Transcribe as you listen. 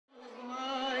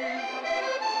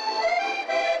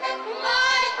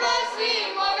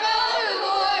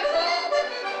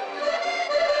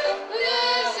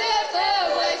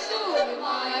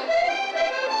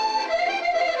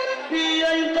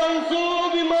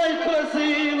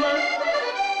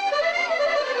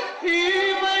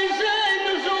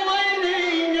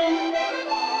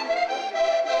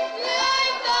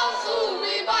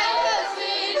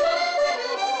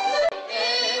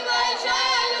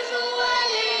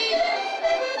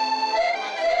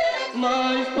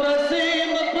mais pra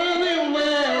cima perdeu-me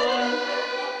ela,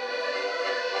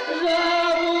 já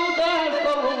mudaste a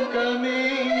bom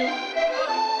caminho.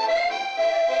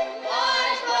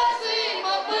 Mais pra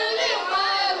cima perdeu-me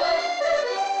ela,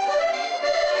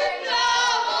 já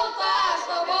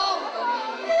voltaste a bom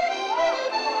caminho.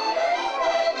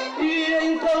 E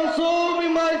então soube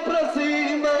mais pra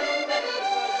cima,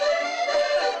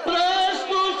 pras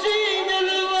coxinhas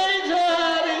de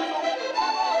beijar.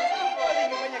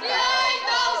 E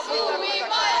então subi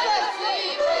mais pra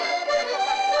cima,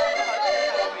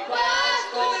 pras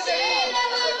coxinhas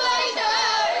de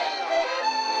beijar.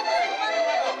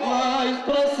 Mais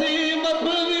pra cima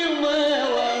pediu-me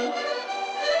ela,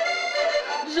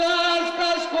 já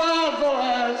estás quase a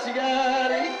lá chegar.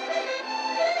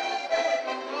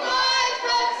 Mais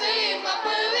pra cima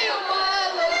pediu-me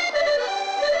ela,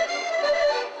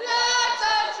 já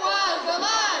estás quase a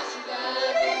lá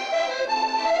chegar.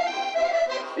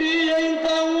 E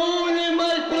então olhei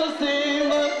mais para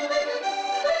cima,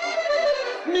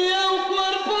 meu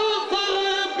corpo se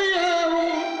arrepiou.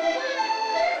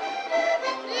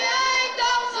 E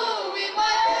então subi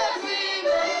mais pra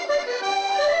cima,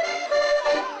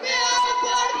 meu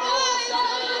corpo se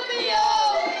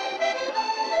arrepiou.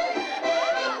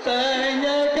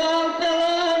 Tenha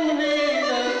cautela,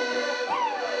 menina,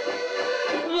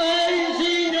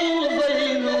 beijinhos aí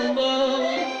não dão.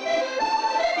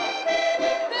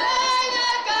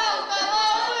 Tenha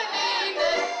cautela, menina,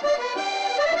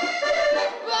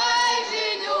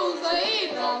 beijinhos aí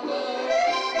não dão.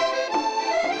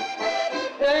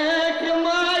 É que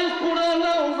mais por a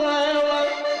novela,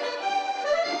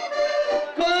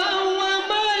 com a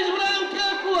mais branca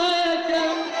cueca,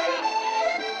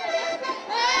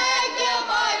 É que é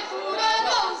mais pura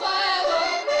donzela,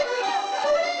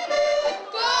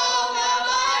 com a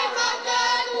mais branca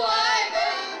cueca.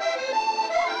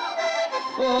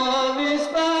 pode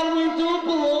estar muito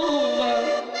peluda,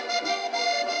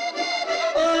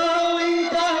 ou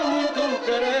então muito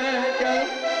careca.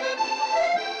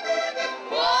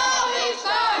 Pode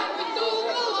estar muito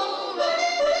peluda,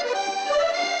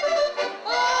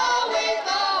 ou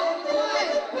então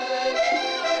muito careca.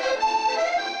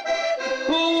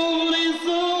 Por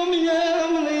isso, minha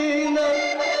menina,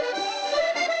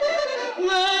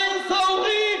 nem sou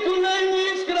rico nem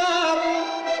escravo,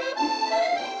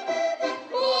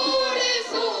 Por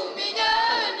isso,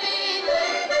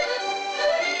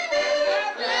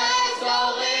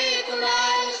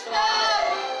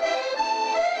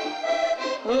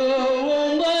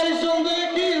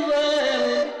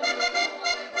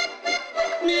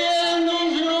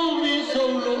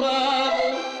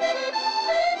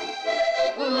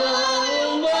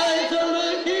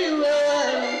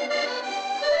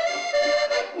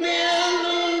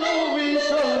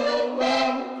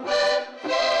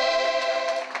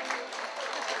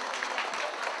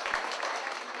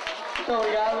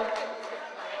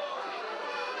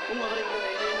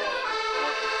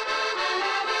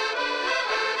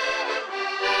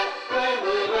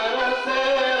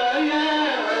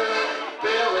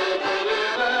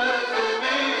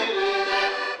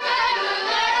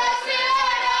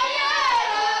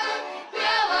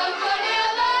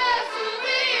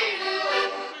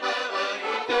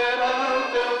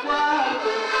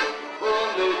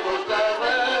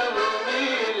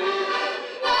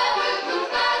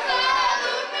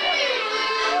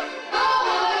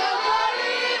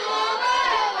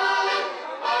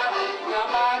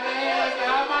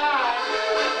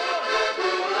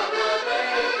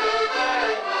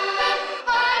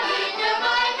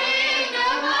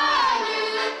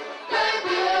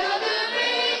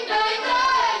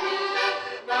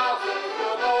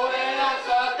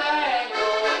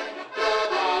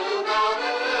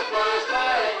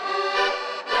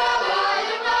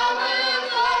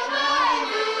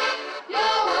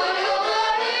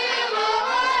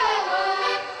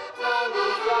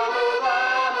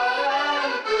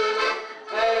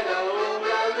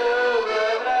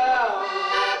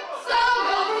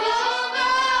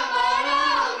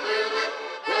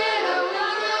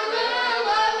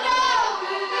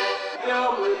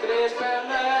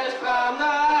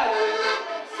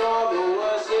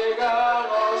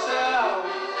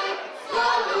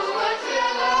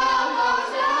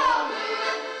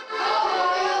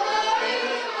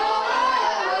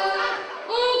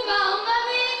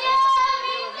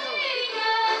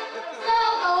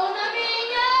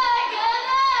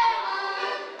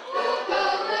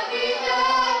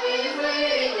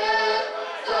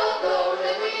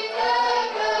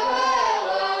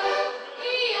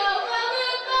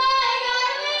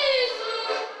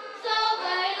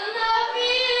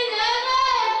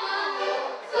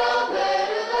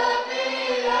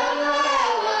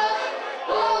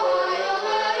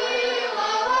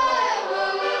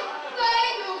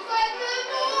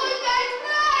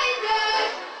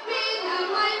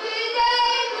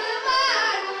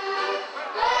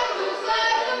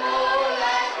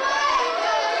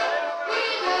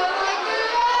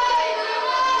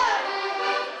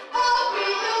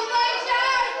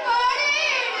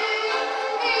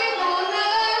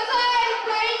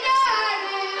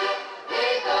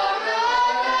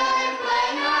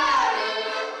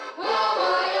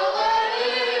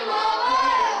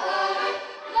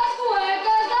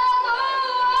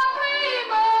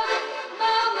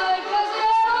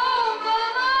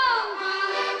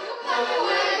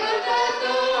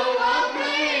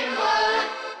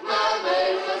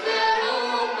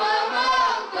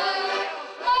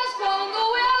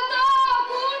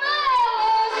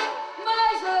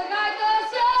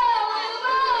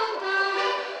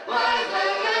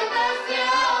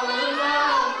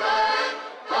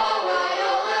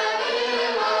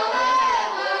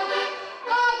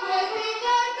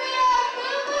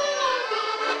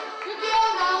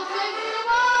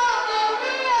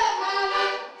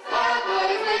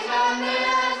 Janela